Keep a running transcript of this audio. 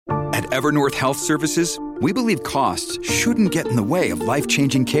Evernorth Health Services, we believe costs shouldn't get in the way of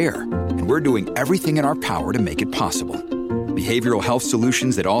life-changing care, and we're doing everything in our power to make it possible. Behavioral health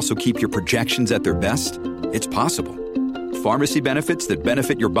solutions that also keep your projections at their best? It's possible. Pharmacy benefits that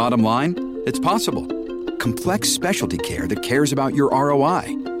benefit your bottom line? It's possible. Complex specialty care that cares about your ROI?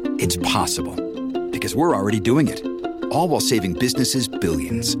 It's possible. Because we're already doing it. All while saving businesses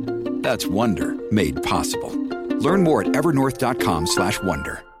billions. That's Wonder made possible. Learn more at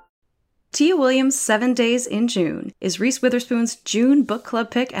evernorth.com/wonder. Tia Williams' 7 Days in June is Reese Witherspoon's June book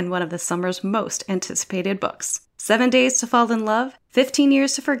club pick and one of the summer's most anticipated books. 7 Days to Fall in Love, 15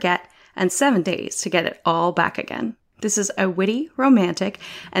 Years to Forget, and 7 Days to Get It All Back Again. This is a witty, romantic,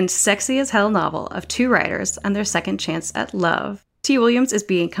 and sexy as hell novel of two writers and their second chance at love. Tia Williams is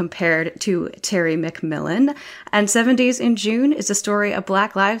being compared to Terry McMillan, and 7 Days in June is a story of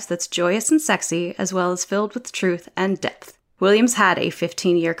Black lives that's joyous and sexy, as well as filled with truth and depth. Williams had a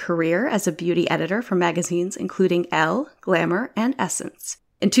 15-year career as a beauty editor for magazines including Elle, Glamour, and Essence.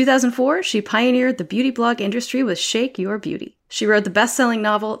 In 2004, she pioneered the beauty blog industry with Shake Your Beauty. She wrote the best-selling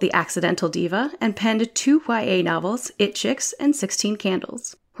novel The Accidental Diva and penned 2 YA novels, It Chicks and 16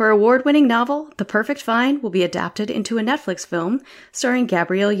 Candles. Her award-winning novel, The Perfect Find, will be adapted into a Netflix film starring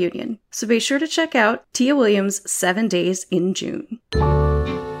Gabrielle Union. So be sure to check out Tia Williams' 7 Days in June.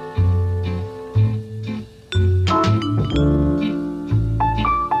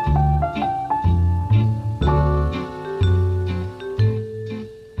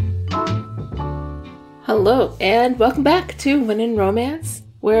 Hello, and welcome back to When in Romance,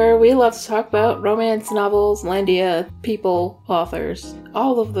 where we love to talk about romance novels, landia, people, authors,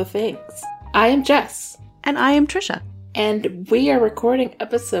 all of the things. I am Jess. And I am Trisha. And we are recording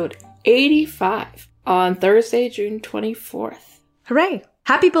episode 85 on Thursday, June 24th. Hooray!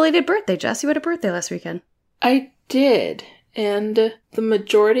 Happy belated birthday, Jess. You had a birthday last weekend. I did, and the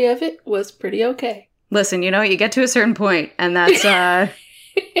majority of it was pretty okay. Listen, you get to a certain point, and that's,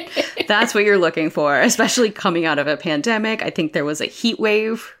 that's what you're looking for, especially coming out of a pandemic. I think there was a heat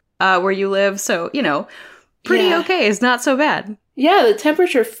wave where you live, so, pretty okay. It's not so bad. Yeah, the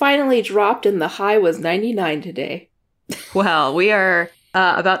temperature finally dropped and the high was 99 today. Well, we are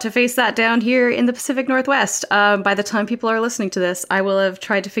about to face that down here in the Pacific Northwest. By the time people are listening to this, I will have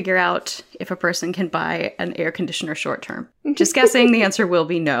tried to figure out if a person can buy an air conditioner short term. Just guessing the answer will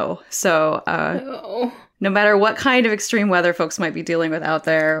be no. So, no matter what kind of extreme weather folks might be dealing with out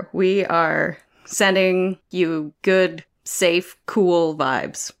there, we are sending you good, safe, cool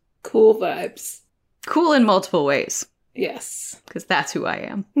vibes. Cool vibes. Cool in multiple ways. Yes. Because that's who I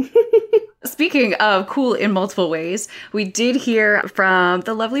am. Speaking of cool in multiple ways, we did hear from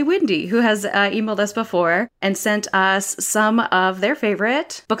the lovely Wendy, who has emailed us before and sent us some of their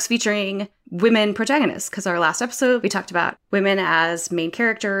favorite books featuring women protagonists. Because our last episode, we talked about women as main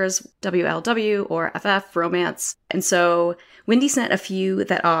characters, WLW or FF, romance. And so Wendy sent a few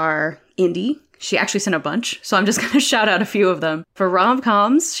that are indie. She actually sent a bunch, so I'm just going to shout out a few of them. For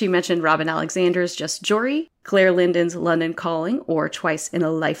rom-coms, she mentioned Robin Alexander's Just Jory, Claire Linden's London Calling, or Twice in a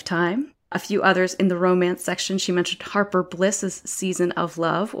Lifetime. A few others in the romance section, she mentioned Harper Bliss's Season of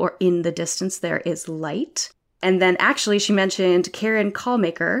Love, or In the Distance There Is Light. And then actually she mentioned Karen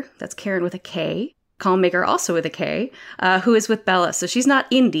Callmaker, that's Karen with a K, Callmaker also with a K, who is with Bella. So she's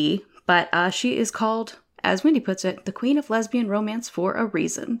not indie, but she is called, as Wendy puts it, the queen of lesbian romance for a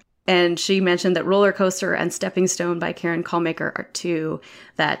reason. And she mentioned that Roller Coaster and Stepping Stone by Karen Callmaker are two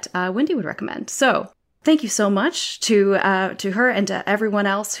that Wendy would recommend. So thank you so much to her and to everyone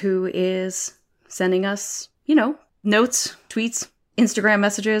else who is sending us, notes, tweets, Instagram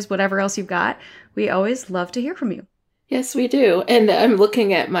messages, whatever else you've got. We always love to hear from you. Yes, we do. And I'm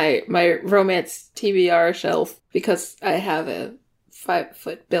looking at my romance TBR shelf because I have a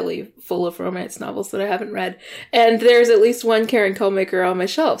 5-foot Billy full of romance novels that I haven't read. And there's at least one Karen Callmaker on my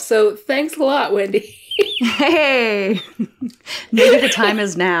shelf. So thanks a lot, Wendy. Hey! Maybe the time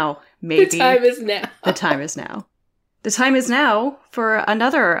is now. Maybe. The time is now. The time is now. The time is now for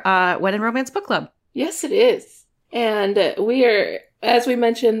another When in Romance book club. Yes, it is. And we are, as we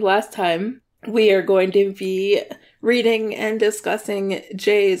mentioned last time, we are going to be reading and discussing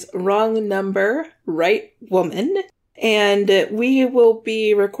Jay's Wrong Number, Right Woman. And we will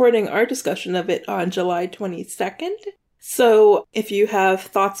be recording our discussion of it on July 22nd. So if you have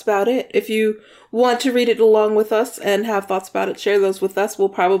thoughts about it, if you want to read it along with us and have thoughts about it, share those with us. We'll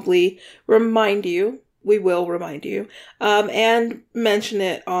probably remind you. We will remind you. And mention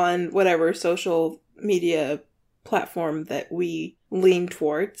it on whatever social media platform that we lean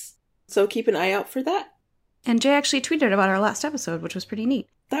towards. So keep an eye out for that. And Jay actually tweeted about our last episode, which was pretty neat.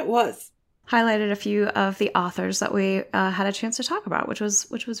 That was. highlighted a few of the authors that we had a chance to talk about, which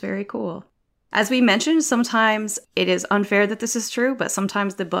was very cool. As we mentioned, sometimes it is unfair that this is true, but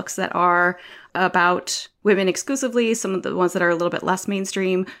sometimes the books that are about women exclusively, some of the ones that are a little bit less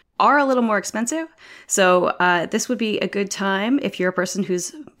mainstream, are a little more expensive. So this would be a good time if you're a person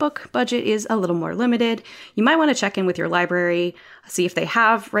whose book budget is a little more limited. You might want to check in with your library, see if they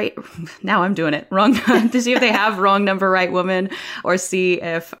have now I'm doing it wrong, to see if they have Wrong Number, Right Woman, or see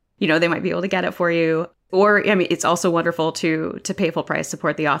if, they might be able to get it for you. Or, it's also wonderful to pay full price,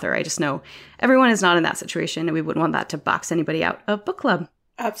 support the author. I just know everyone is not in that situation, and we wouldn't want that to box anybody out of book club.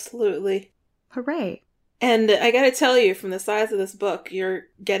 Absolutely. Hooray. And I gotta tell you, from the size of this book, you're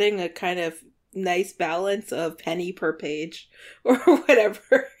getting a kind of nice balance of penny per page, or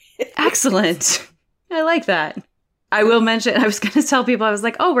whatever. Excellent. I like that. I will mention, I was going to tell people, I was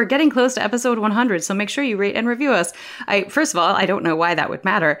like, oh, we're getting close to episode 100, so make sure you rate and review us. First of all, I don't know why that would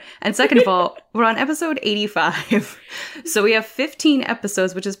matter. And second of all, we're on episode 85. So we have 15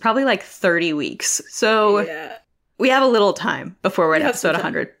 episodes, which is probably like 30 weeks. So we have a little time before we're at episode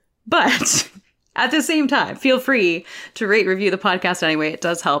 100. But at the same time, feel free to rate, review the podcast anyway. It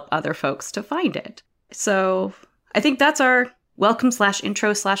does help other folks to find it. So I think that's our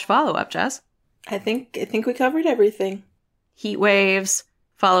welcome/intro/follow-up, Jess. I think we covered everything. Heat waves,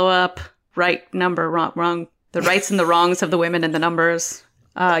 follow-up, right number, wrong. The rights and the wrongs of the women and the numbers.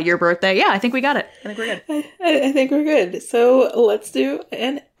 Your birthday. Yeah, I think we got it. I think we're good. I think we're good. So let's do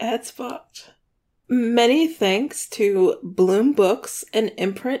an ad spot. Many thanks to Bloom Books, an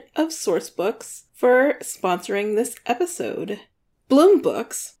imprint of Source Books, for sponsoring this episode. Bloom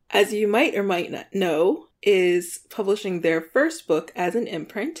Books, as you might or might not know, is publishing their first book as an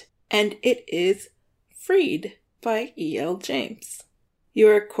imprint, and it is Freed by E.L. James. You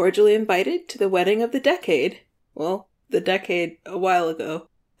are cordially invited to the wedding of the decade. Well, the decade a while ago,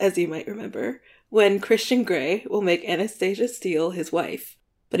 as you might remember, when Christian Grey will make Anastasia Steele his wife.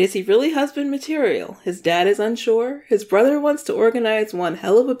 But is he really husband material? His dad is unsure, his brother wants to organize one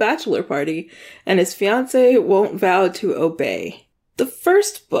hell of a bachelor party, and his fiancé won't vow to obey. The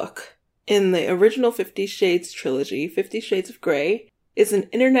first book in the original 50 Shades trilogy, 50 Shades of Grey, is an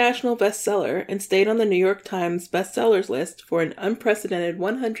international bestseller and stayed on the New York Times bestsellers list for an unprecedented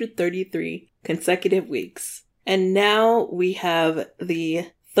 133 consecutive weeks. And now we have the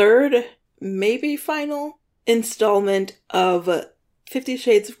third, maybe final, installment of 50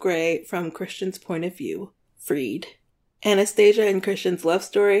 Shades of Grey from Christian's point of view, Freed. Anastasia and Christian's love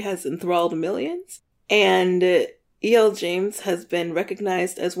story has enthralled millions, and E.L. James has been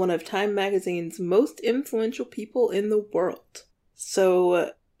recognized as one of Time magazine's most influential people in the world.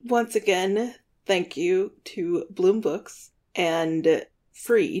 So, once again, thank you to Bloom Books and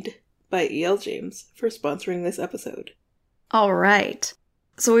Freed by E.L. James for sponsoring this episode. All right.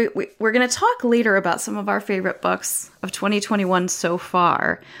 So we're going to talk later about some of our favorite books of 2021 so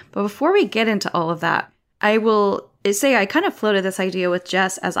far. But before we get into all of that, I will say I kind of floated this idea with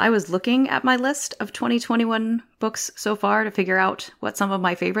Jess as I was looking at my list of 2021 books so far to figure out what some of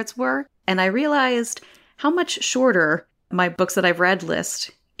my favorites were. And I realized how much shorter my books that I've read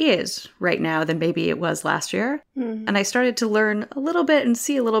list is right now than maybe it was last year. Mm-hmm. And I started to learn a little bit and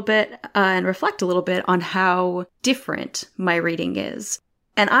see a little bit and reflect a little bit on how different my reading is.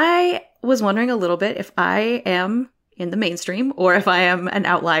 And I was wondering a little bit if I am in the mainstream or if I am an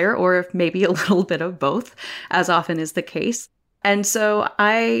outlier or if maybe a little bit of both, as often is the case. And so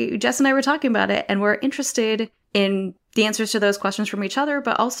Jess and I were talking about it and we're interested in the answers to those questions from each other,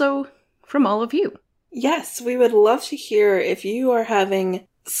 but also from all of you. Yes, we would love to hear if you are having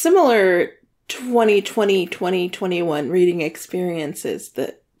similar 2020, 2021 reading experiences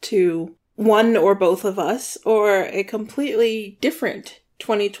to one or both of us, or a completely different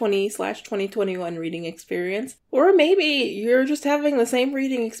 2020/2021 reading experience, or maybe you're just having the same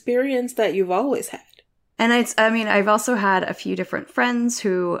reading experience that you've always had. And I've also had a few different friends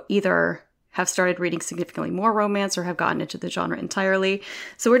who either have started reading significantly more romance or have gotten into the genre entirely.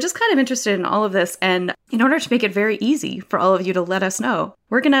 So we're just kind of interested in all of this. And in order to make it very easy for all of you to let us know,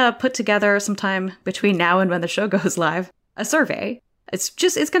 we're going to put together sometime between now and when the show goes live, a survey. It's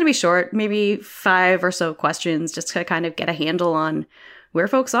going to be short, maybe 5 or so questions, just to kind of get a handle on where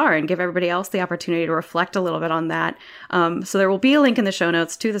folks are and give everybody else the opportunity to reflect a little bit on that. So there will be a link in the show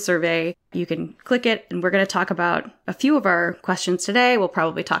notes to the survey. You can click it, and we're going to talk about a few of our questions today. We'll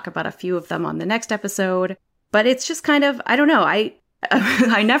probably talk about a few of them on the next episode. But it's just kind of, I don't know,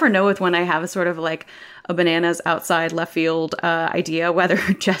 I never know with when I have a sort of like a bananas outside left field idea whether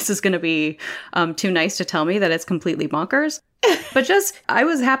Jess is going to be too nice to tell me that it's completely bonkers. But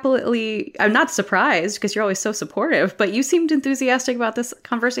I'm not surprised because you're always so supportive, but you seemed enthusiastic about this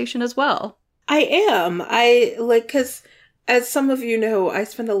conversation as well. I am. I like, because as some of you know, I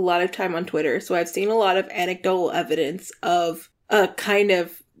spend a lot of time on Twitter, so I've seen a lot of anecdotal evidence of a kind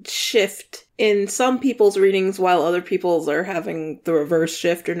of shift in some people's readings while other people's are having the reverse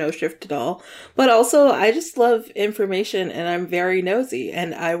shift or no shift at all. But also, I just love information and I'm very nosy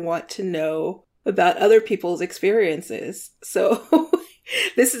and I want to know about other people's experiences. So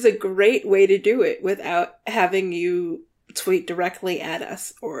this is a great way to do it without having you tweet directly at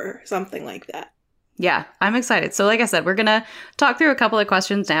us or something like that. Yeah, I'm excited. So like I said, we're going to talk through a couple of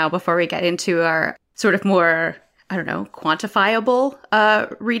questions now before we get into our sort of more, I don't know, quantifiable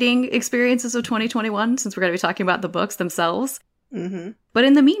reading experiences of 2021, since we're going to be talking about the books themselves. Mm-hmm. But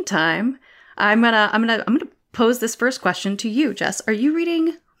in the meantime, I'm gonna pose this first question to you, Jess. Are you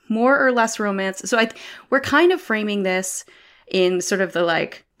reading more or less romance? So we're kind of framing this in sort of the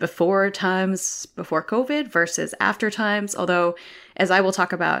like before times before COVID versus after times. Although, as I will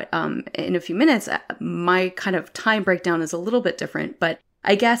talk about in a few minutes, my kind of time breakdown is a little bit different. But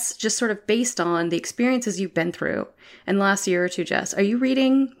I guess just sort of based on the experiences you've been through in the last year or two, Jess, are you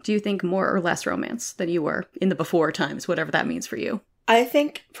reading, do you think, more or less romance than you were in the before times, whatever that means for you? I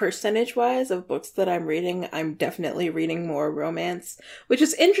think percentage-wise of books that I'm reading, I'm definitely reading more romance, which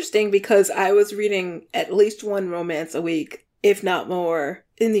is interesting because I was reading at least one romance a week, if not more,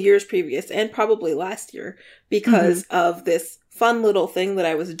 in the years previous and probably last year because of this fun little thing that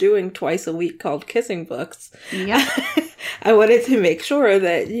I was doing twice a week called Kissing Books. Yeah. I wanted to make sure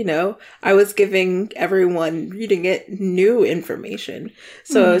that, you know, I was giving everyone reading it new information.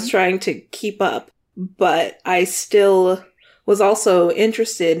 So I was trying to keep up, but I still was also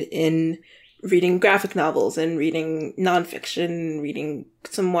interested in reading graphic novels and reading nonfiction, reading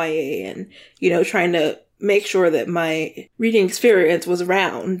some YA and, you know, trying to make sure that my reading experience was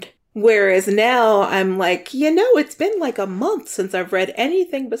round. Whereas now I'm like, you know, it's been like a month since I've read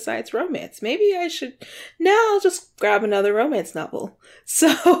anything besides romance. Maybe I should, now I'll just grab another romance novel.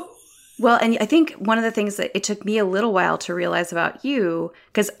 So. Well, and I think one of the things that it took me a little while to realize about you,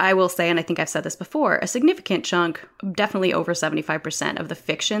 because I will say, and I think I've said this before, a significant chunk, definitely over 75% of the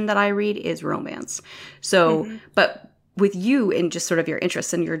fiction that I read is romance. So, but with you and just sort of your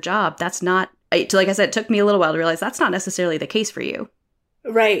interests in your job, that's not, like I said, it took me a little while to realize that's not necessarily the case for you.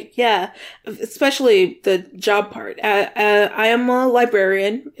 Right, yeah. Especially the job part. I am a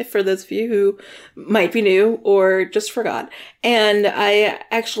librarian, for those of you who might be new or just forgot. And I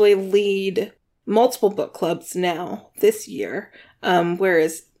actually lead multiple book clubs now this year.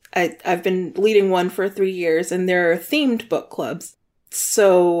 Whereas I've been leading one for 3 years and they're themed book clubs.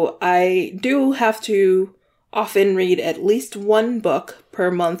 So I do have to often read at least one book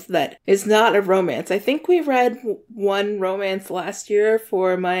per month that is not a romance. I think we read one romance last year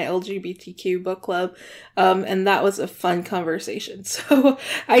for my LGBTQ book club, and that was a fun conversation. So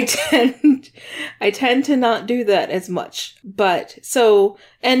I tend to not do that as much. But so,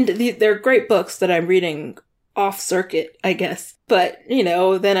 and they're great books that I'm reading off circuit, I guess. But, you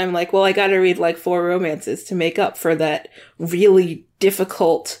know, then I'm like, well, I gotta read like 4 romances to make up for that really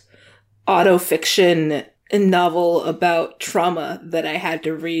difficult autofiction novel about trauma that I had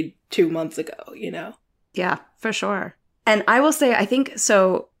to read 2 months ago, you know? Yeah, for sure. And I will say, I think,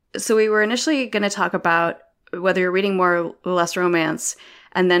 so we were initially going to talk about whether you're reading more or less romance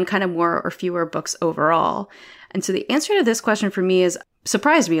and then kind of more or fewer books overall. And so the answer to this question for me is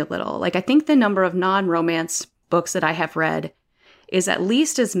surprised me a little. Like, I think the number of non-romance books that I have read is at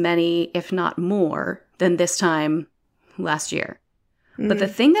least as many, if not more, than this time last year. But the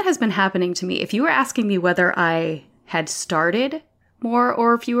thing that has been happening to me, if you were asking me whether I had started more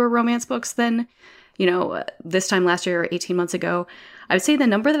or fewer romance books than, you know, this time last year or 18 months ago, I would say the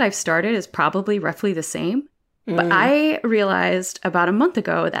number that I've started is probably roughly the same. But I realized about a month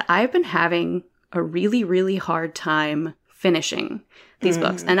ago that I've been having a really, really hard time finishing these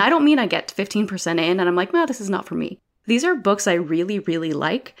books. And I don't mean I get 15% in and I'm like, no, this is not for me. These are books I really, really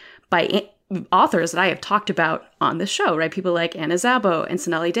like by authors that I have talked about on this show, right? People like Anna Szabo and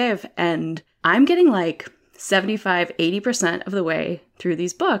Sonali Dev. And I'm getting like 75, 80% of the way through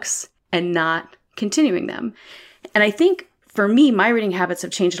these books and not continuing them. And I think for me, my reading habits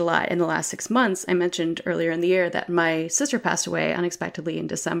have changed a lot in the last 6 months. I mentioned earlier in the year that my sister passed away unexpectedly in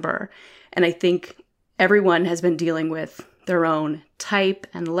December. And I think everyone has been dealing with their own type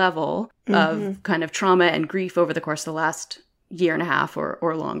and level of kind of trauma and grief over the course of the last year and a half or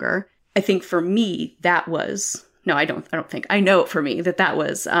longer. I think for me, that was, no, I don't think, I know for me that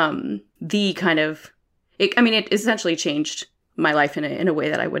was the kind of, it essentially changed my life in a way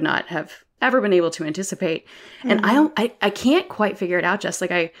that I would not have ever been able to anticipate. And I can't quite figure it out, just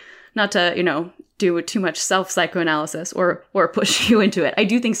like not to, you know, do too much self-psychoanalysis or push you into it. I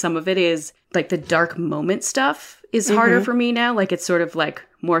do think some of it is like the dark moment stuff is harder for me now. Like it's sort of like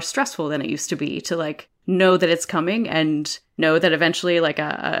more stressful than it used to be to like know that it's coming and know that eventually like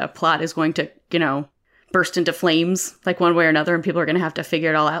a plot is going to, you know, burst into flames like one way or another and people are going to have to figure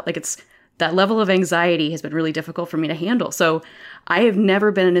it all out. Like it's that level of anxiety has been really difficult for me to handle. So I have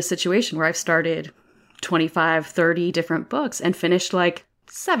never been in a situation where I've started 25, 30 different books and finished like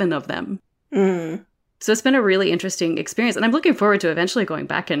 7 of them. So it's been a really interesting experience. And I'm looking forward to eventually going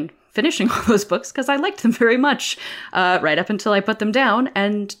back and finishing all those books because I liked them very much right up until I put them down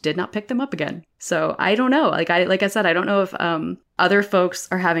and did not pick them up again. So I don't know. Like I said, I don't know if other folks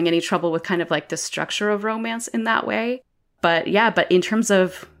are having any trouble with kind of like the structure of romance in that way. But yeah, but in terms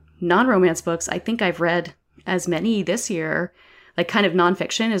of non-romance books, I think I've read as many this year. Like kind of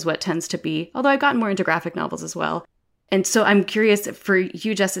nonfiction is what tends to be, although I've gotten more into graphic novels as well. And so I'm curious, for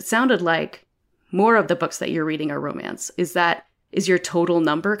you, Jess, it sounded like more of the books that you're reading are romance. Is your total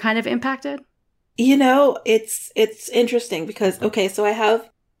number kind of impacted? You know, it's interesting because, okay, so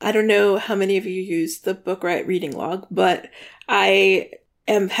I don't know how many of you use the Bookriot reading log, but I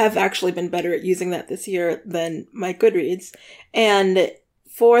have actually been better at using that this year than my Goodreads. And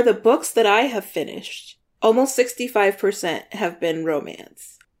for the books that I have finished, almost 65% have been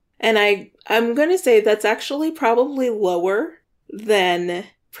romance. And I'm going to say that's actually probably lower than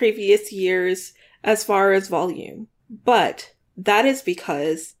previous years as far as volume. But that is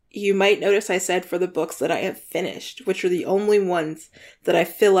because you might notice I said for the books that I have finished, which are the only ones that I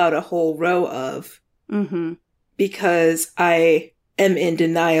fill out a whole row of, because I am in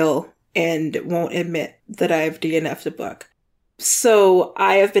denial and won't admit that I've DNF'd a book. So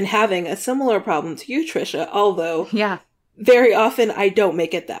I have been having a similar problem to you, Trisha, although very often I don't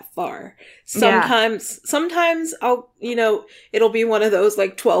make it that far. Sometimes I'll, you know, it'll be one of those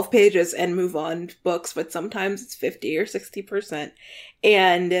like 12 pages and move on books, but sometimes it's 50 or 60%.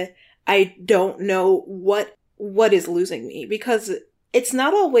 And I don't know what is losing me because it's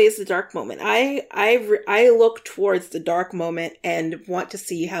not always the dark moment. I look towards the dark moment and want to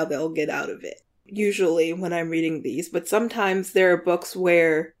see how they'll get out of it. Usually when I'm reading these, but sometimes there are books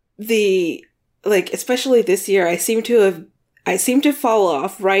where especially this year, I seem to fall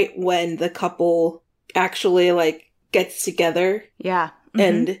off right when the couple actually like gets together. Yeah.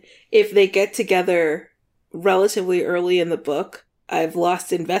 And if they get together relatively early in the book, I've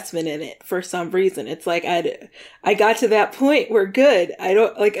lost investment in it for some reason. It's like I got to that point, we're good. I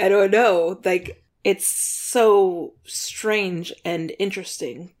don't know. Like it's so strange and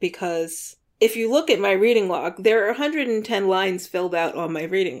interesting because if you look at my reading log, there are 110 lines filled out on my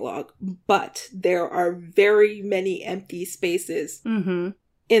reading log, but there are very many empty spaces in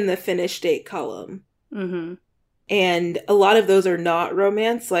the finish date column. And a lot of those are not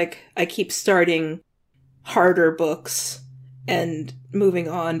romance. Like, I keep starting harder books and moving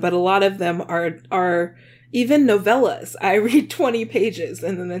on, but a lot of them are even novellas. I read 20 pages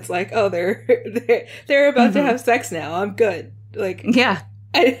and then it's like, oh, they're about to have sex now. I'm good. Like, yeah.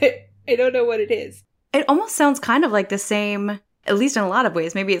 I don't know what it is. It almost sounds kind of like the same, at least in a lot of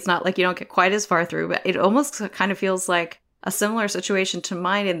ways. Maybe it's not like you don't get quite as far through, but it almost kind of feels like a similar situation to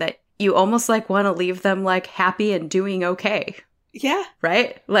mine in that you almost like want to leave them like happy and doing okay. Yeah.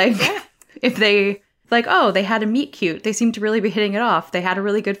 Right? Like if they like, oh, they had a meet cute. They seem to really be hitting it off. They had a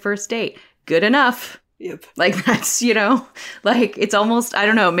really good first date. Good enough. Yep. Like that's, you know, like it's almost, I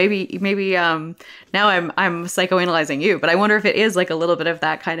don't know, maybe now I'm psychoanalyzing you, but I wonder if it is like a little bit of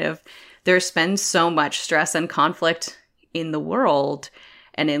that kind of, there's been so much stress and conflict in the world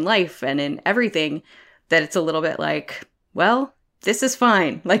and in life and in everything that it's a little bit like, well, this is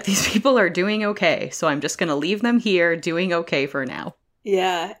fine. Like these people are doing okay. So I'm just going to leave them here doing okay for now.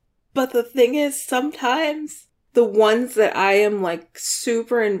 Yeah. But the thing is, sometimes the ones that I am like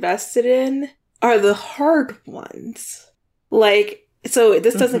super invested in are the hard ones. Like, so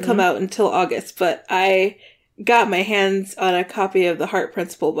this doesn't come out until August, but I got my hands on a copy of The Heart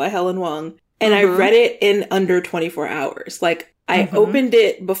Principle by Helen Wang, and I read it in under 24 hours. Like, I opened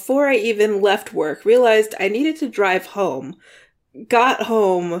it before I even left work, realized I needed to drive home, got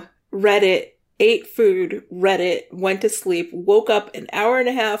home, read it, ate food, read it, went to sleep, woke up an hour and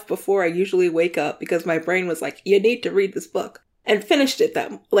a half before I usually wake up because my brain was like, you need to read this book, and finished it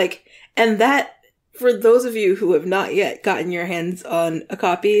and that, for those of you who have not yet gotten your hands on a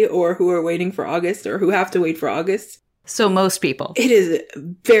copy or who are waiting for August or who have to wait for August. So most people. It is a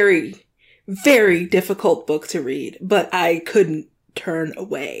very, very difficult book to read, but I couldn't turn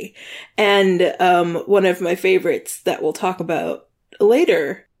away. And one of my favorites that we'll talk about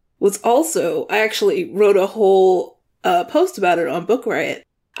later was also, I actually wrote a whole post about it on Bookriot.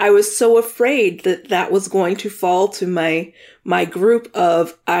 I was so afraid that that was going to fall to my group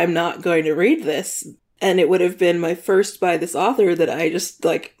of, I'm not going to read this. And it would have been my first by this author that I just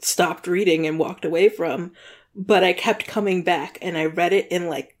like stopped reading and walked away from. But I kept coming back and I read it in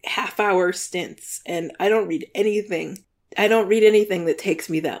like half-hour stints. And I don't read anything that takes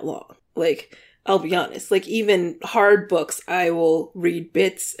me that long. Like, I'll be honest, like even hard books, I will read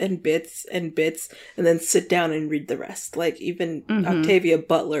bits and bits and bits and then sit down and read the rest. Like even Octavia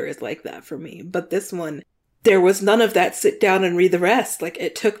Butler is like that for me. But this one, there was none of that sit down and read the rest. Like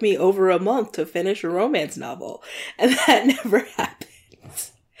it took me over a month to finish a romance novel and that never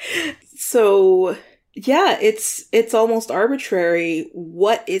happens. So yeah, it's almost arbitrary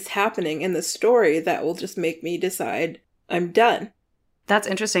what is happening in the story that will just make me decide I'm done. That's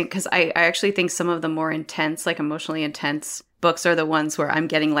interesting because I actually think some of the more intense, like emotionally intense books are the ones where I'm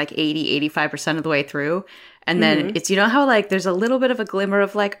getting like 85% of the way through. And then it's, you know how like there's a little bit of a glimmer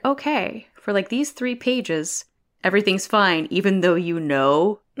of like, okay, for like these 3 pages, everything's fine, even though you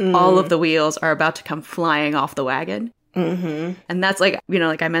know all of the wheels are about to come flying off the wagon. And that's like, you know,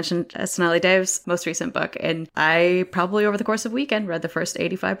 like I mentioned Sonali Dev's most recent book. And I probably over the course of a weekend read the first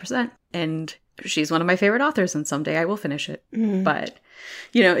 85%. And she's one of my favorite authors and someday I will finish it. But,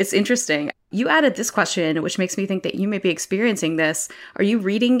 you know, it's interesting. You added this question, which makes me think that you may be experiencing this. Are you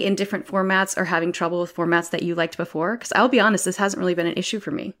reading in different formats or having trouble with formats that you liked before? Because I'll be honest, this hasn't really been an issue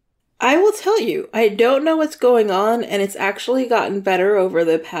for me. I will tell you, I don't know what's going on, and it's actually gotten better over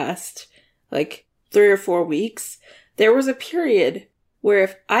the past, like, 3 or 4 weeks. There was a period where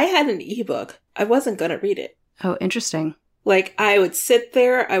if I had an ebook, I wasn't going to read it. Oh, interesting. Like, I would sit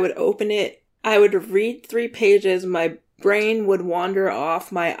there, I would open it, I would read 3 pages, my brain would wander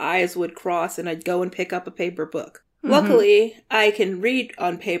off, my eyes would cross, and I'd go and pick up a paper book. Luckily, I can read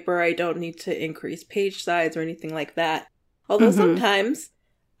on paper. I don't need to increase page size or anything like that. Although sometimes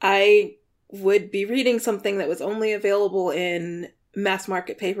I would be reading something that was only available in mass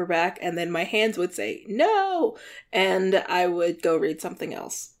market paperback, and then my hands would say no, and I would go read something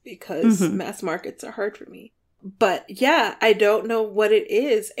else because mass markets are hard for me. But yeah, I don't know what it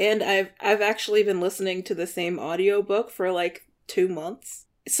is, and I've actually been listening to the same audiobook for like 2 months.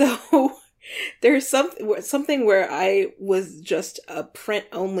 So there's something where I was just a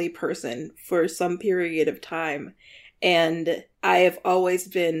print-only person for some period of time, and I have always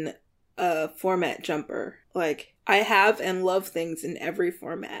been a format jumper. Like, I have and love things in every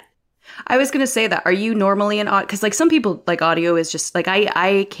format. I was going to say that. Are you normally an audio? Because like some people, like audio is just like,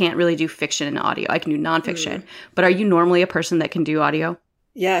 I can't really do fiction and audio. I can do nonfiction. But are you normally a person that can do audio?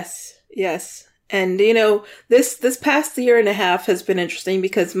 Yes. And, you know, this past year and a half has been interesting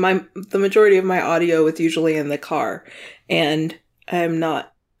because the majority of my audio is usually in the car, and I'm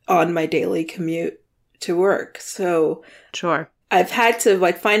not on my daily commute to work. So sure, I've had to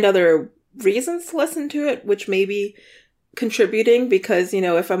like find other reasons to listen to it, which may be contributing because, you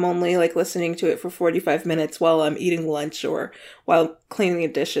know, if I'm only like listening to it for 45 minutes while I'm eating lunch or while cleaning the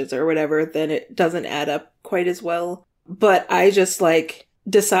dishes or whatever, then it doesn't add up quite as well. But I just like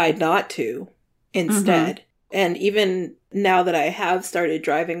decide not to instead. And even now that I have started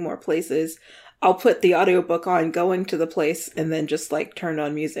driving more places, I'll put the audiobook on going to the place and then just like turn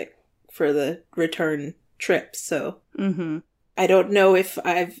on music for the return trip. So I don't know if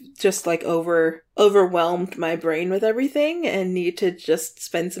I've just like overwhelmed my brain with everything and need to just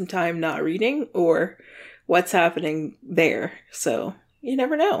spend some time not reading, or what's happening there. So you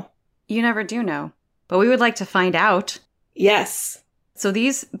never know. You never do know. But we would like to find out. Yes. So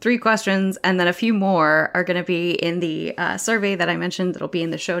these 3 questions and then a few more are going to be in the survey that I mentioned. That'll be in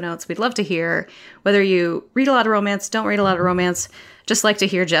the show notes. We'd love to hear whether you read a lot of romance, don't read a lot of romance, just like to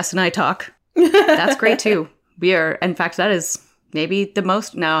hear Jess and I talk. That's great too. We are, in fact, that is maybe the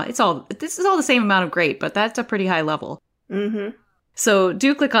most, no, this is all the same amount of great, but that's a pretty high level. So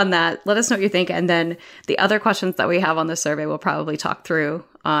do click on that. Let us know what you think. And then the other questions that we have on the survey we'll probably talk through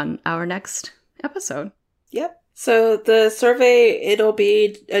on our next episode. Yep. So the survey, it'll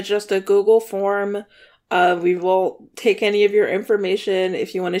be just a Google form. We will take any of your information.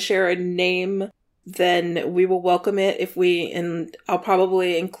 If you want to share a name, then we will welcome it. And I'll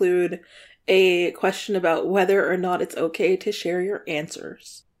probably include a question about whether or not it's okay to share your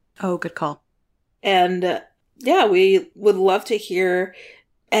answers. Oh, good call. And yeah, we would love to hear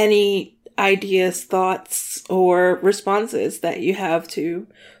any ideas, thoughts, or responses that you have to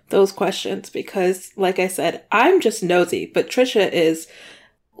those questions, because like I said, I'm just nosy, but Trisha is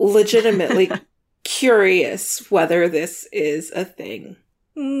legitimately curious whether this is a thing.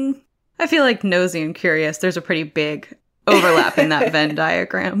 I feel like nosy and curious, there's a pretty big overlap in that Venn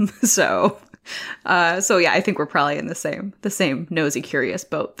diagram. So So yeah, I think we're probably in the same nosy curious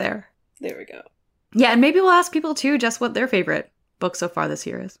boat there. There we go. Yeah, and maybe we'll ask people too just what their favorite book so far this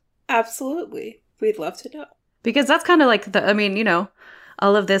year is. Absolutely. We'd love to know. Because that's kind of like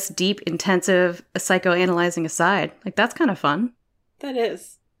all of this deep, intensive psychoanalyzing aside, like that's kind of fun. That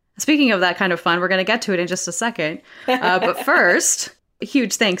is. Speaking of that kind of fun, we're going to get to it in just a second. But first, a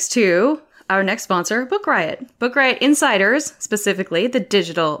huge thanks to our next sponsor, Book Riot. Book Riot Insiders, specifically the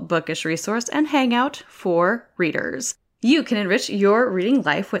digital bookish resource and hangout for readers. You can enrich your reading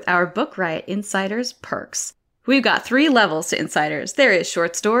life with our Book Riot Insiders perks. We've got 3 levels to Insiders. There is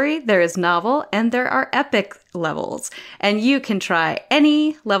short story, there is novel, and there are epic levels. And you can try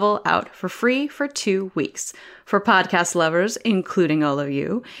any level out for free for 2 weeks. For podcast lovers, including all of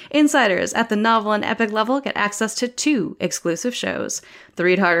you, Insiders at the novel and epic level get access to 2 exclusive shows. The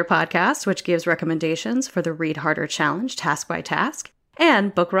Read Harder podcast, which gives recommendations for the Read Harder Challenge task by task,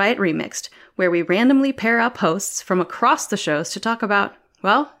 and Book Riot Remixed, where we randomly pair up hosts from across the shows to talk about,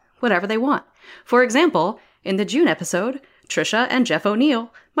 well, whatever they want. For example, in the June episode, Trisha and Jeff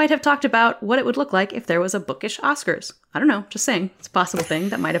O'Neill might have talked about what it would look like if there was a bookish Oscars. I don't know, just saying. It's a possible thing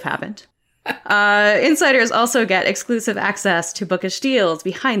that might have happened. Insiders also get exclusive access to bookish deals,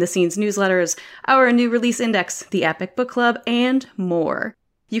 behind-the-scenes newsletters, our new release index, the Epic Book Club, and more.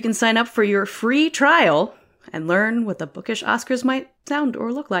 You can sign up for your free trial and learn what the bookish Oscars might sound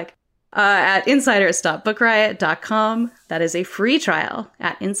or look like at insiders.bookriot.com. That is a free trial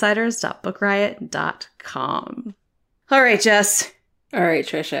at insiders.bookriot.com. All right, Jess. All right,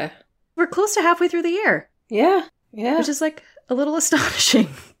 Trisha. We're close to halfway through the year. Yeah. Which is like a little astonishing,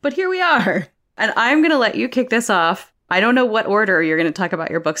 but here we are. And I'm going to let you kick this off. I don't know what order you're going to talk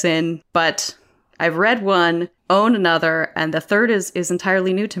about your books in, but I've read one, own another, and the third is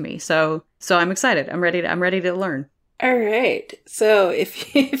entirely new to me. So I'm excited. I'm ready to learn. All right. So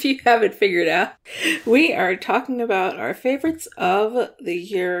if you haven't figured out, we are talking about our favorites of the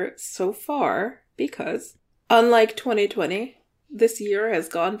year so far because unlike 2020, this year has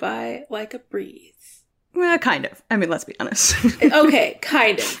gone by like a breeze. Well, kind of. I mean, let's be honest. Okay,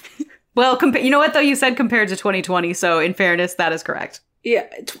 kind of. Well, you know what, though? You said compared to 2020, so in fairness, that is correct. Yeah,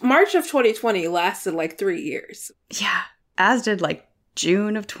 March of 2020 lasted like 3 years. Yeah, as did like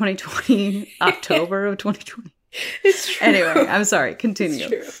June of 2020, October of 2020. It's true. Anyway, I'm sorry. Continue. It's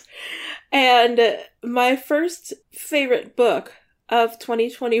true. And my first favorite book of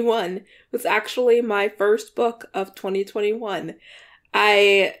 2021 was actually my first book of 2021.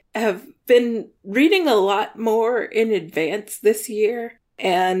 I have been reading a lot more in advance this year,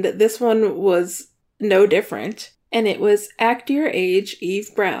 and this one was no different. And it was Act Your Age,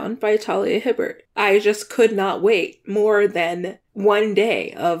 Eve Brown by Talia Hibbert. I just could not wait more than one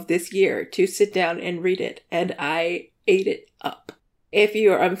day of this year to sit down and read it, and I ate it up. If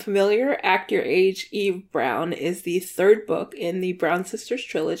you are unfamiliar, Act Your Age, Eve Brown is the 3rd book in the Brown Sisters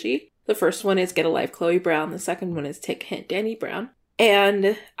trilogy. The first one is Get a Life, Chloe Brown. The second one is Take a Hint, Dani Brown.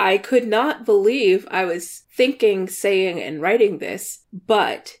 And I could not believe I was thinking, saying, and writing this,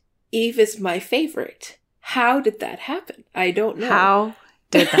 but Eve is my favorite. How did that happen? I don't know. How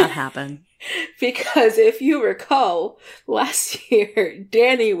did that happen? Because if you recall, last year,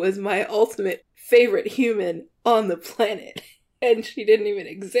 Dani was my ultimate favorite human on the planet, and she didn't even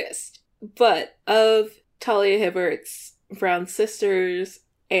exist. But of Talia Hibbert's Brown Sisters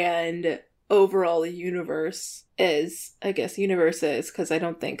and overall the universe is, I guess universe is, because I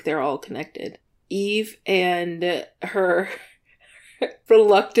don't think they're all connected. Eve and her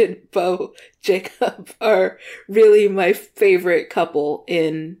reluctant beau, Jacob, are really my favorite couple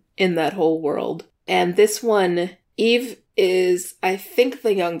in that whole world. And this one, Eve is, I think,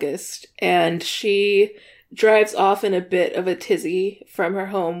 the youngest, and she drives off in a bit of a tizzy from her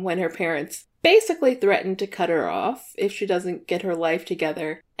home when her parents basically threaten to cut her off if she doesn't get her life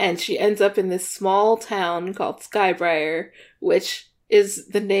together. And she ends up in this small town called Skybriar, which is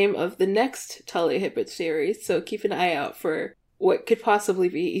the name of the next Talia Hibbert series, so keep an eye out for what could possibly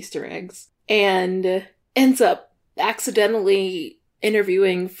be Easter eggs, and ends up accidentally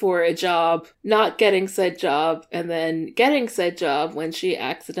interviewing for a job, not getting said job, and then getting said job when she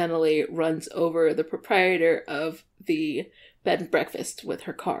accidentally runs over the proprietor of the bed and breakfast with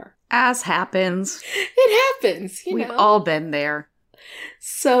her car. As happens. It happens, you know. We've all been there.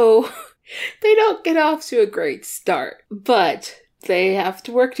 So, they don't get off to a great start, but they have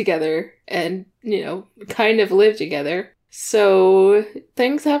to work together and, kind of live together. So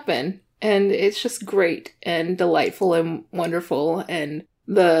things happen, and it's just great and delightful and wonderful, and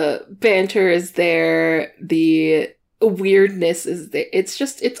the banter is there, the weirdness is there.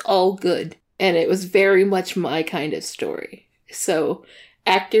 It's all good, and it was very much my kind of story. So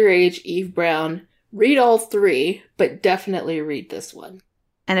Act Your Age, Eve Brown. Read all three, but definitely read this one.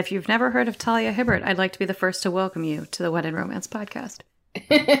 And if you've never heard of Talia Hibbert, I'd like to be the first to welcome you to the When in Romance podcast.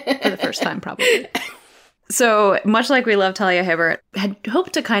 For the first time, probably. So, much like we love Talia Hibbert, I had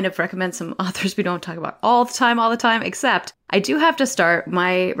hoped to kind of recommend some authors we don't talk about all the time, except I do have to start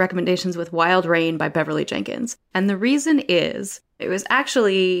my recommendations with Wild Rain by Beverly Jenkins. And the reason is, it was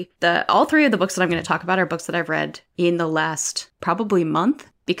actually all three of the books that I'm going to talk about are books that I've read in the last probably month.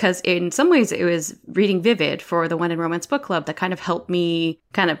 Because in some ways it was reading Vivid for the When in Romance book club that kind of helped me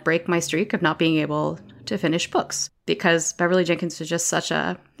kind of break my streak of not being able to finish books. Because Beverly Jenkins is just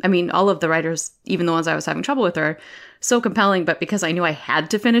all of the writers, even the ones I was having trouble with, are so compelling. But because I knew I had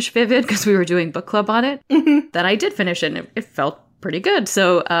to finish Vivid because we were doing book club on it, that I did finish it and it felt pretty good.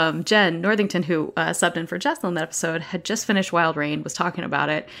 So Jen Northington, who subbed in for Jess on that episode, had just finished Wild Rain, was talking about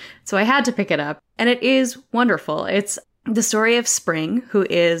it. So I had to pick it up. And it is wonderful. It's the story of Spring, who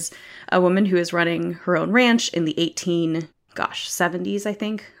is a woman who is running her own ranch in the 70s, I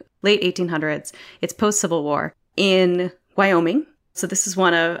think, late 1800s. It's post-Civil War in Wyoming. So this is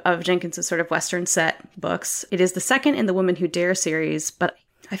one of Jenkins' sort of Western set books. It is the second in the Woman Who Dare series, but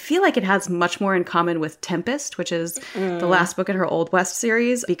I feel like it has much more in common with Tempest, which is the last book in her Old West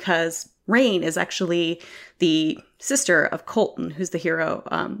series, because Rain is actually the sister of Colton, who's the hero,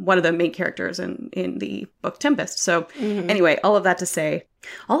 one of the main characters in the book Tempest. So anyway, all of that to say,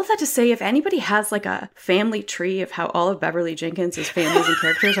 if anybody has like a family tree of how all of Beverly Jenkins' families and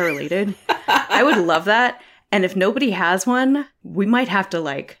characters are related, I would love that. And if nobody has one, we might have to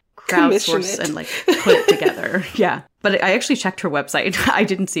like crowdsource and like put it together. Yeah. But I actually checked her website. I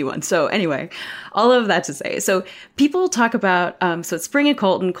didn't see one. So anyway, all of that to say. So people talk about, so it's Spring and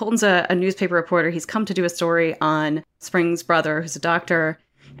Colton. Colton's a newspaper reporter. He's come to do a story on Spring's brother, who's a doctor.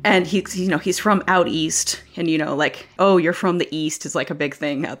 And he's from out east. And, like, oh, you're from the east is like a big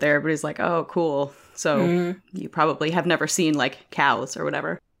thing out there. But he's like, oh, cool. So you probably have never seen like cows or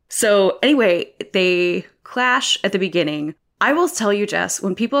whatever. So anyway, they clash at the beginning. I will tell you, Jess,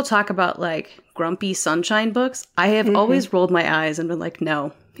 when people talk about like grumpy sunshine books, I have always rolled my eyes and been like,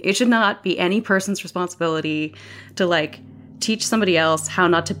 no, it should not be any person's responsibility to like teach somebody else how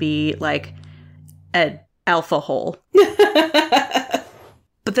not to be like an alpha hole.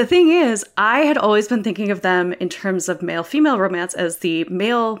 But the thing is, I had always been thinking of them in terms of male-female romance as the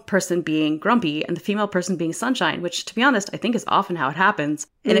male person being grumpy and the female person being sunshine, which, to be honest, I think is often how it happens.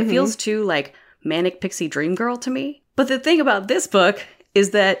 And it feels too like manic pixie dream girl to me. But the thing about this book is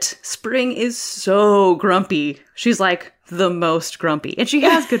that Spring is so grumpy. She's like the most grumpy. And she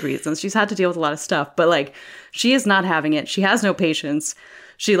has good reasons. She's had to deal with a lot of stuff. But like, she is not having it. She has no patience.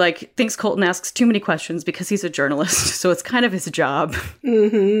 She like thinks Colton asks too many questions because he's a journalist. So it's kind of his job.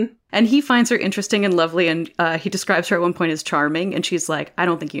 And he finds her interesting and lovely. And he describes her at one point as charming. And she's like, I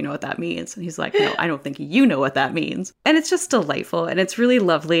don't think you know what that means. And he's like, no, I don't think you know what that means. And it's just delightful. And it's really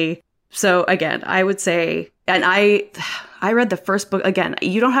lovely. So again, I would say, and I read the first book. Again,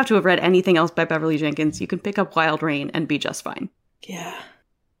 you don't have to have read anything else by Beverly Jenkins. You can pick up Wild Rain and be just fine. Yeah.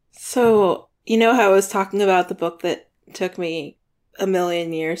 So, you know how I was talking about the book that took me a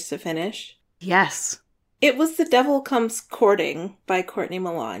million years to finish? Yes. It was The Devil Comes Courting by Courtney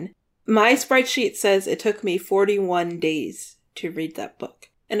Milan. My spreadsheet says it took me 41 days to read that book.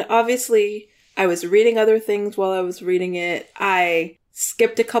 And obviously, I was reading other things while I was reading it. I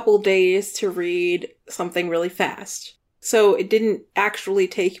skipped a couple days to read something really fast. So it didn't actually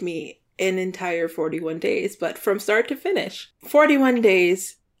take me an entire 41 days, but from start to finish, 41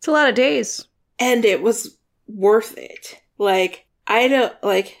 days. It's a lot of days. And it was worth it. Like, I don't,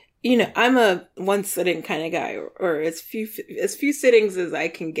 like, I'm a one sitting kind of guy, or as few sittings as I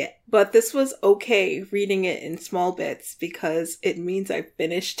can get. But this was okay reading it in small bits because it means I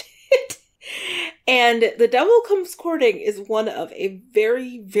finished it. And The Devil Comes Courting is one of a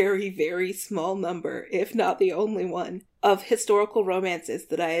very, very, very small number, if not the only one, of historical romances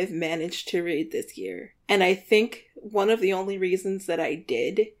that I have managed to read this year. And I think one of the only reasons that I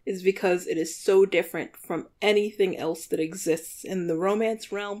did is because it is so different from anything else that exists in the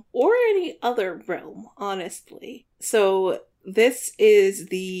romance realm or any other realm, honestly. So this is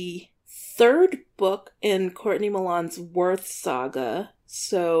the third book in Courtney Milan's Worth saga.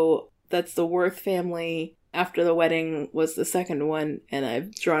 So that's the Worth family. After the Wedding was the second one, and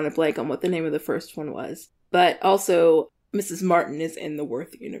I've drawn a blank on what the name of the first one was. But also, Mrs. Martin is in the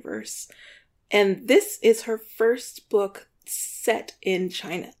Worth universe. And this is her first book set in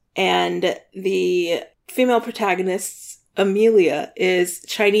China. And the female protagonist, Amelia, is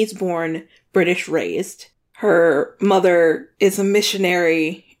Chinese-born, British-raised. Her mother is a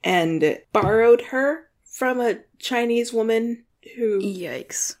missionary and borrowed her from a Chinese woman who...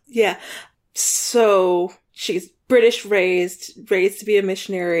 Yikes. Yeah. So she's British raised to be a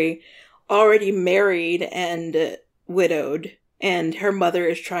missionary, already married and widowed, and her mother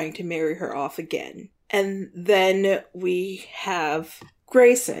is trying to marry her off again. And then we have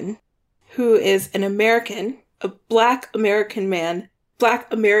Grayson, who is an American, a Black American man,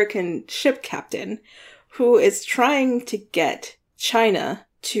 Black American ship captain, who is trying to get China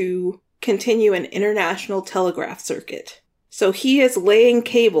to continue an international telegraph circuit. So he is laying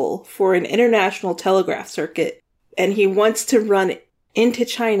cable for an international telegraph circuit, and he wants to run into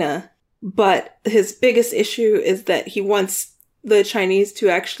China, but his biggest issue is that he wants the Chinese to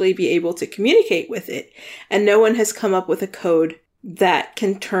actually be able to communicate with it, and no one has come up with a code that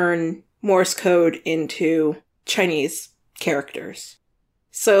can turn Morse code into Chinese characters.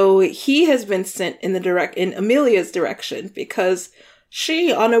 So he has been sent in Amelia's direction because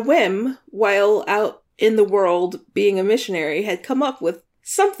she, on a whim, while out in the world being a missionary, had come up with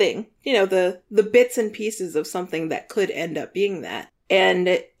something, the bits and pieces of something that could end up being that.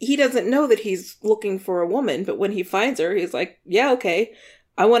 And he doesn't know that he's looking for a woman, but when he finds her, he's like, yeah, okay,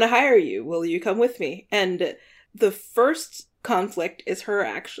 I want to hire you. Will you come with me? And the first conflict is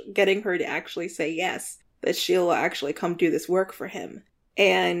getting her to actually say yes, that she'll actually come do this work for him.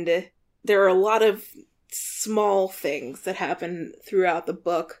 And there are a lot of small things that happen throughout the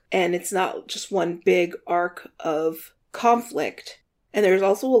book, and it's not just one big arc of conflict. And there's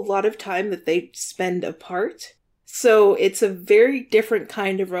also a lot of time that they spend apart. So it's a very different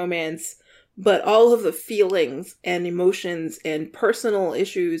kind of romance, but all of the feelings and emotions and personal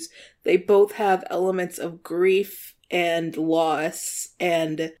issues, they both have elements of grief and loss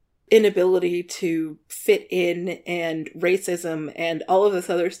and inability to fit in and racism and all of this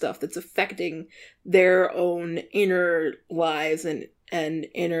other stuff that's affecting their own inner lives and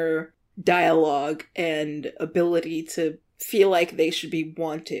inner dialogue and ability to feel like they should be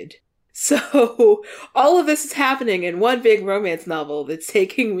wanted. So all of this is happening in one big romance novel that's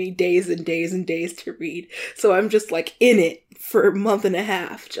taking me days and days and days to read. So I'm just like in it for a month and a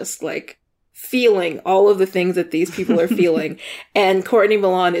half, just like feeling all of the things that these people are feeling. And Courtney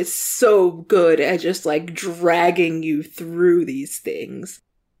Milan is so good at just like dragging you through these things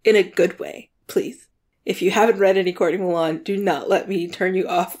in a good way. Please, if you haven't read any Courtney Milan, do not let me turn you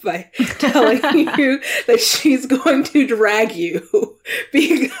off by telling you that she's going to drag you,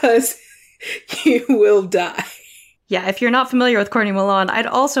 because you will die. Yeah, if you're not familiar with Courtney Milan, I'd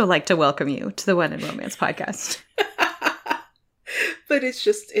also like to welcome you to the When in Romance podcast. But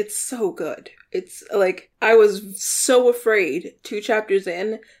it's so good. It's like, I was so afraid 2 chapters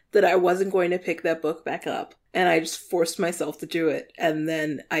in that I wasn't going to pick that book back up. And I just forced myself to do it. And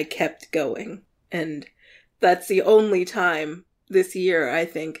then I kept going. And that's the only time this year, I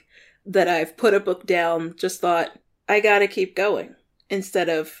think, that I've put a book down, just thought, I gotta keep going. Instead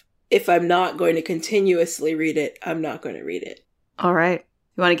of, if I'm not going to continuously read it, I'm not going to read it. All right.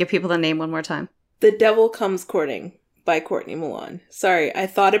 You want to give people the name one more time? The Devil Comes Courting by Courtney Milan. Sorry, I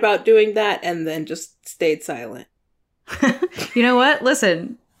thought about doing that and then just stayed silent. You know what?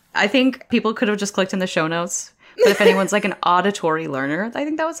 Listen, I think people could have just clicked in the show notes. But if anyone's like an auditory learner, I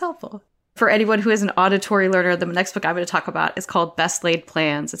think that was helpful. For anyone who is an auditory learner, the next book I'm going to talk about is called Best Laid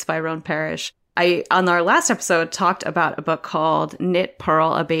Plans. It's by Roan Parrish. I, on our last episode, talked about a book called Knit,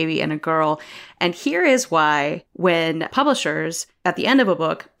 Purl, A Baby and a Girl. And here is why, when publishers at the end of a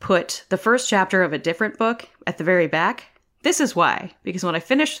book put the first chapter of a different book at the very back, this is why. Because when I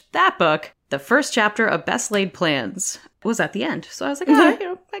finished that book, the first chapter of Best Laid Plans was at the end. So I was like,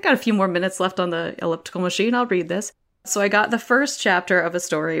 I got a few more minutes left on the elliptical machine. I'll read this. So I got the first chapter of a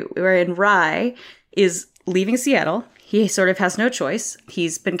story wherein Rye is leaving Seattle. He sort of has no choice.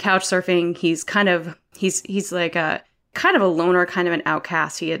 He's been couch surfing. He's like a kind of a loner, kind of an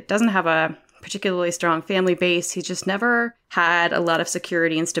outcast. He doesn't have a particularly strong family base. He's just never had a lot of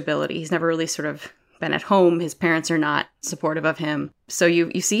security and stability. He's never really sort of been at home. His parents are not supportive of him. So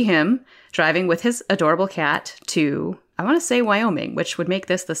you see him driving with his adorable cat to, I want to say, Wyoming, which would make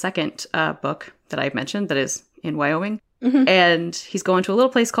this the second book that I've mentioned that is in Wyoming. Mm-hmm. And he's going to a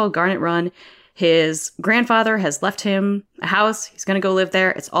little place called Garnet Run. His grandfather has left him a house. He's going to go live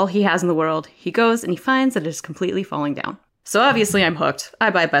there. It's all he has in the world. He goes and he finds that it is completely falling down. So obviously I'm hooked.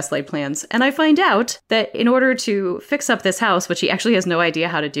 I buy Best Laid Plans. And I find out that in order to fix up this house, which he actually has no idea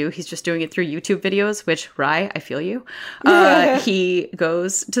how to do, he's just doing it through YouTube videos, which, Rye, I feel you. He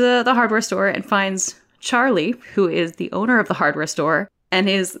goes to the hardware store and finds Charlie, who is the owner of the hardware store, and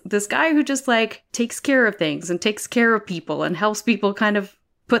is this guy who just like takes care of things and takes care of people and helps people kind of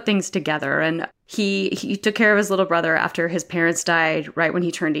put things together. And he took care of his little brother after his parents died right when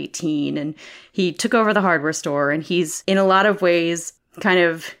he turned 18. And he took over the hardware store. And he's in a lot of ways kind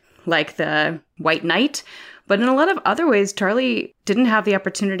of like the White Knight. But in a lot of other ways, Charlie didn't have the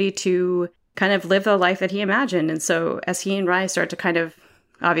opportunity to kind of live the life that he imagined. And so as he and Rye start to kind of,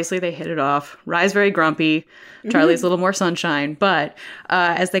 obviously they hit it off. Rye's very grumpy. Charlie's a little more sunshine. But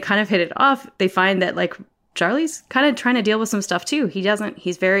as they kind of hit it off, they find that like Charlie's kind of trying to deal with some stuff too.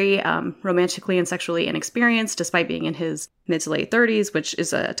 He's very romantically and sexually inexperienced, despite being in his mid to late 30s, which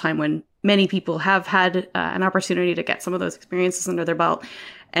is a time when many people have had an opportunity to get some of those experiences under their belt.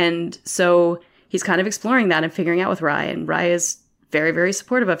 And so he's kind of exploring that and figuring out with Rye, and Rye is very, very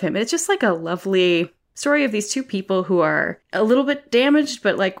supportive of him. And it's just like a lovely story of these two people who are a little bit damaged,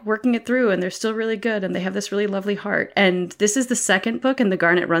 but like working it through, and they're still really good, and they have this really lovely heart. And this is the second book in the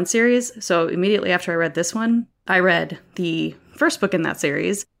Garnet Run series. So immediately after I read this one, I read the first book in that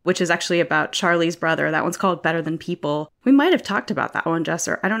series, which is actually about Charlie's brother. That one's called Better Than People. We might have talked about that one, Jess,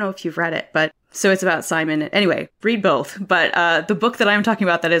 or I don't know if you've read it, but so it's about Simon. Anyway, read both. But the book that I'm talking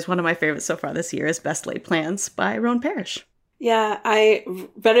about that is one of my favorites so far this year is Best Laid Plans by Roan Parrish. Yeah,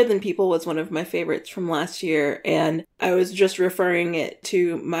 Better Than People was one of my favorites from last year, and I was just referring it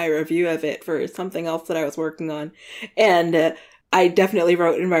to my review of it for something else that I was working on. And I definitely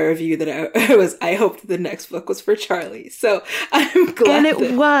wrote in my review that I hoped the next book was for Charlie. So I'm glad. And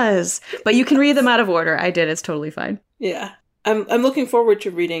it was. But you can read them out of order. I did. It's totally fine. Yeah. I'm looking forward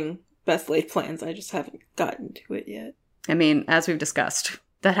to reading Best Laid Plans. I just haven't gotten to it yet. I mean, as we've discussed,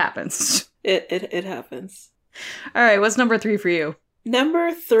 that happens. It happens. All right, what's number 3 for you?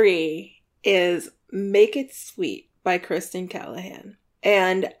 Number 3 is Make It Sweet by Kristen Callahan.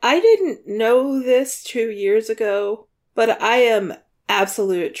 And I didn't know this 2 years ago, but I am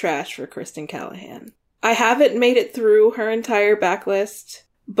absolute trash for Kristen Callahan. I haven't made it through her entire backlist,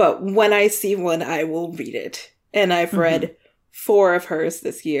 but when I see one, I will read it. And I've read 4 of hers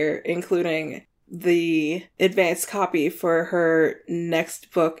this year, including the advanced copy for her next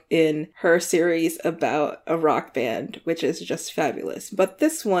book in her series about a rock band, which is just fabulous. But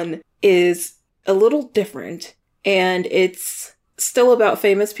this one is a little different, and it's still about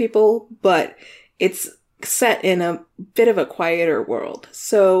famous people, but it's set in a bit of a quieter world.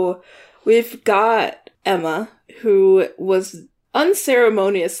 So we've got Emma, who was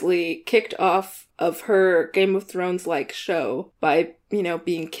unceremoniously kicked off of her Game of Thrones-like show by,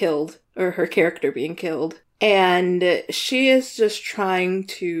 being killed, or her character being killed. And she is just trying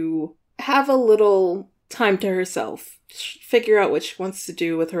to have a little time to herself, figure out what she wants to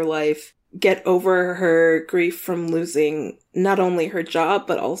do with her life, get over her grief from losing not only her job,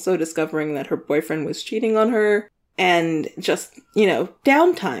 but also discovering that her boyfriend was cheating on her, and just,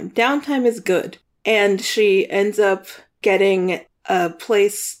 downtime. Downtime is good. And she ends up getting a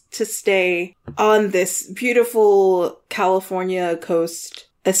place to stay on this beautiful California coast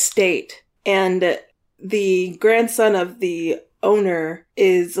estate. And the grandson of the owner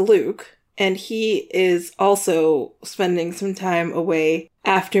is Luke, and he is also spending some time away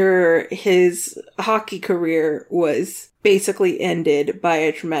after his hockey career was basically ended by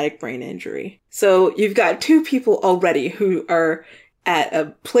a traumatic brain injury. So you've got 2 people already who are at a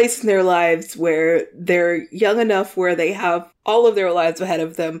place in their lives where they're young enough where they have all of their lives ahead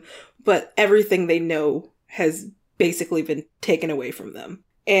of them, but everything they know has basically been taken away from them.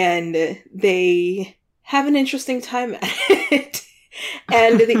 And they have an interesting time at it.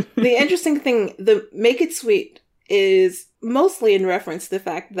 And the interesting thing, the Make It Sweet is mostly in reference to the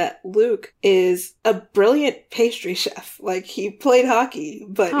fact that Luke is a brilliant pastry chef. Like, he played hockey,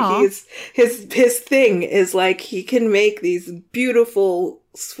 but his thing is like he can make these beautiful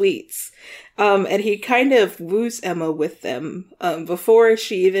sweets. And he kind of woos Emma with them before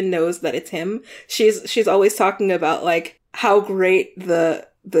she even knows that it's him. She's always talking about like how great the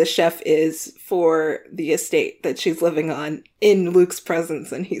chef is for the estate that she's living on in Luke's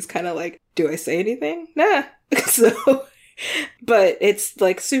presence, and he's kind of like, do I say anything? Nah. So, but it's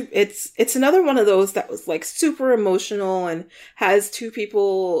like, it's another one of those that was like super emotional and has 2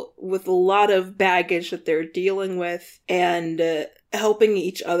 people with a lot of baggage that they're dealing with and helping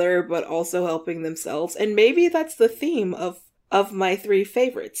each other, but also helping themselves. And maybe that's the theme of my 3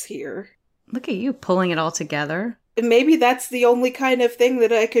 favorites here. Look at you pulling it all together. Maybe that's the only kind of thing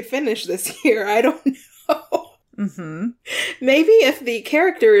that I could finish this year. I don't know. Maybe if the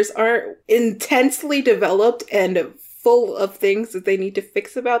characters aren't intensely developed and full of things that they need to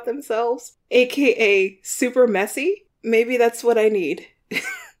fix about themselves, aka super messy, maybe that's what I need.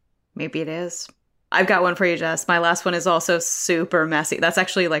 Maybe it is. I've got one for you, Jess. My last one is also super messy. That's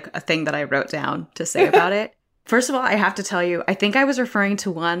actually like a thing that I wrote down to say about it. First of all, I have to tell you, I think I was referring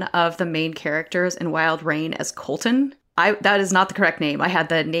to one of the main characters in Wild Rain as Colton. That is not the correct name. I had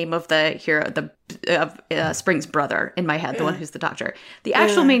the name of the hero, Spring's brother in my head, the one who's the doctor. The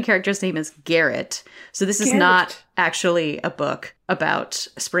actual main character's name is Garrett. So this is not actually a book about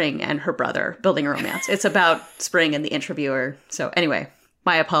Spring and her brother building a romance. It's about Spring and the interviewer. So anyway,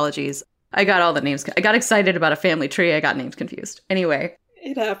 my apologies. I got all the names. I got excited about a family tree. I got names confused. Anyway.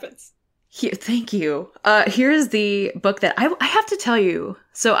 It happens. Thank you. Here's the book that I have to tell you.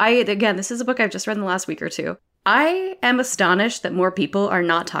 So again, this is a book I've just read in the last week or two. I am astonished that more people are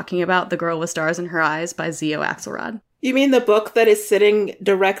not talking about The Girl with Stars in Her Eyes by Zio Axelrod. You mean the book that is sitting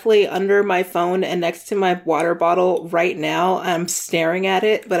directly under my phone and next to my water bottle right now? I'm staring at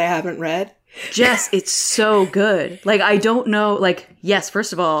it, but I haven't read. Jess, it's so good. Like, I don't know, like, yes,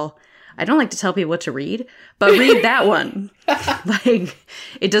 first of all, I don't like to tell people what to read, but read that one. Like,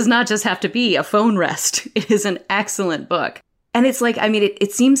 it does not just have to be a phone rest. It is an excellent book. And it's like, I mean,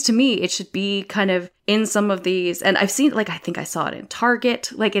 it seems to me it should be kind of in some of these, and I've seen, like, I think I saw it in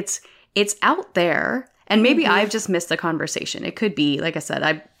Target. Like, it's out there, and maybe I've just missed the conversation. It could be, like I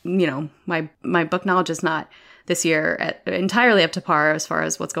said, my book knowledge is not this year entirely up to par as far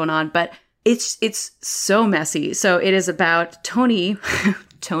as what's going on, but it's so messy. So it is about Tony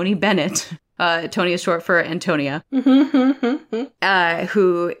Bennett. Tony is short for Antonia, who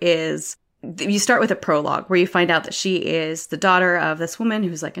is. You start with a prologue where you find out that she is the daughter of this woman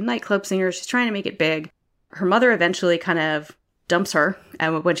who's like a nightclub singer. She's trying to make it big. Her mother eventually kind of dumps her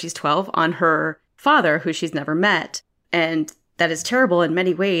when she's 12 on her father, who she's never met. And that is terrible in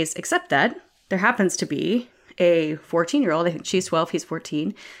many ways, except that there happens to be a 14-year-old, I think she's 12, he's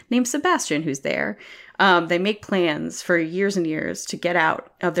 14, named Sebastian, who's there. They make plans for years and years to get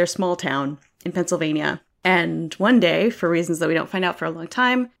out of their small town in Pennsylvania. And one day, for reasons that we don't find out for a long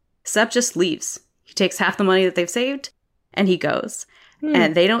time, Seb just leaves. He takes half the money that they've saved, and he goes.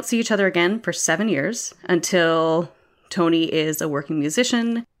 And they don't see each other again for 7 years until Tony is a working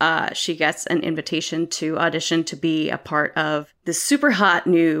musician. She gets an invitation to audition to be a part of this super hot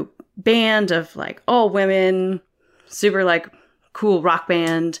new band of, like, all women, super, like, cool rock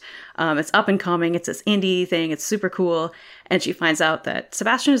band. It's up and coming. It's this indie thing. It's super cool. And she finds out that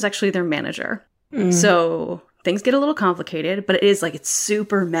Sebastian is actually their manager. So things get a little complicated, but it's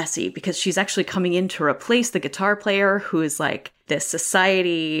super messy because she's actually coming in to replace the guitar player who is like this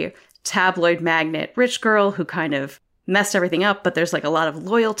society tabloid magnate rich girl who kind of messed everything up, but there's like a lot of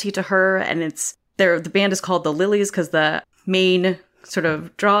loyalty to her. And the band is called the Lilies because the main sort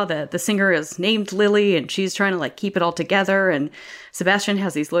of draw, the singer is named Lily, and she's trying to like keep it all together. And Sebastian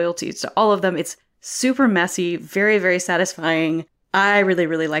has these loyalties to all of them. It's super messy, very, very satisfying. I really,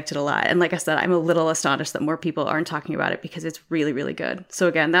 really liked it a lot. And like I said, I'm a little astonished that more people aren't talking about it because it's really, really good. So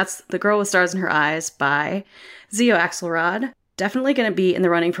again, that's The Girl with Stars in Her Eyes by Zio Axelrod. Definitely going to be in the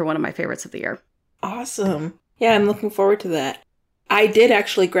running for one of my favorites of the year. Awesome. Yeah, I'm looking forward to that. I did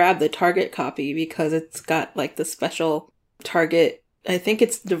actually grab the Target copy because it's got like the special Target, I think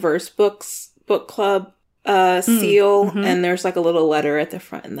it's Diverse Books Book Club seal, and there's like a little letter at the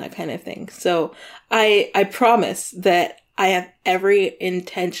front and that kind of thing. So I promise that I have every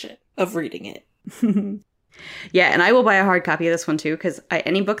intention of reading it. Yeah, and I will buy a hard copy of this one too, because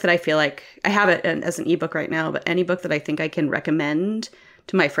any book that I feel like, I have it as an ebook right now, but any book that I think I can recommend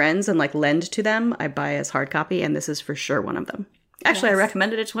to my friends and like lend to them, I buy as hard copy, and this is for sure one of them. Actually, yes. I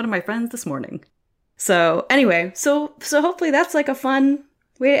recommended it to one of my friends this morning. So anyway, so hopefully that's like a fun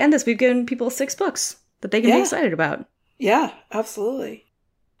way to end this. We've given people 6 books that they can be excited about. Yeah, absolutely.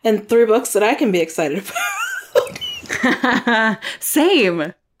 And 3 books that I can be excited about.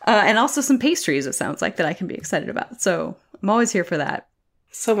 Same. And also some pastries, it sounds like, that I can be excited about. So I'm always here for that.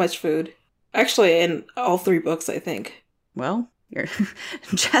 So much food. Actually, in all 3 books, I think. Well,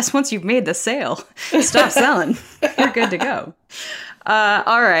 Jess, once you've made the sale, stop selling. You're good to go.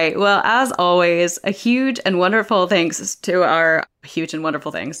 All right. Well, as always, a huge and wonderful thanks to our huge and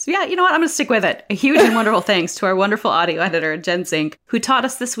wonderful thanks. Yeah, you know what? I'm going to stick with it. A huge and wonderful thanks to our wonderful audio editor, Jen Zink, who taught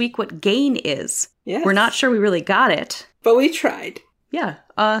us this week what gain is. Yes. We're not sure we really got it, but we tried. Yeah.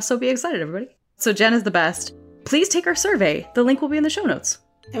 So be excited, everybody. So Jen is the best. Please take our survey. The link will be in the show notes.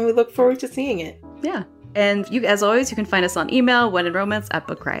 And we look forward to seeing it. Yeah. And you, as always, you can find us on email,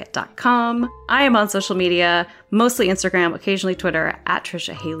 wheninromance@bookriot.com. I am on social media, mostly Instagram, occasionally Twitter, at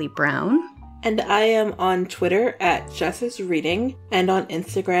Trisha Haley Brown. And I am on Twitter at JessIsReading and on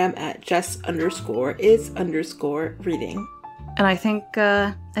Instagram at Jess_is_reading. And I think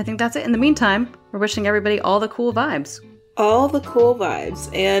that's it. In the meantime, we're wishing everybody all the cool vibes. All the cool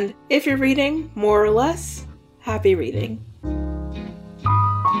vibes. And if you're reading, more or less, happy reading.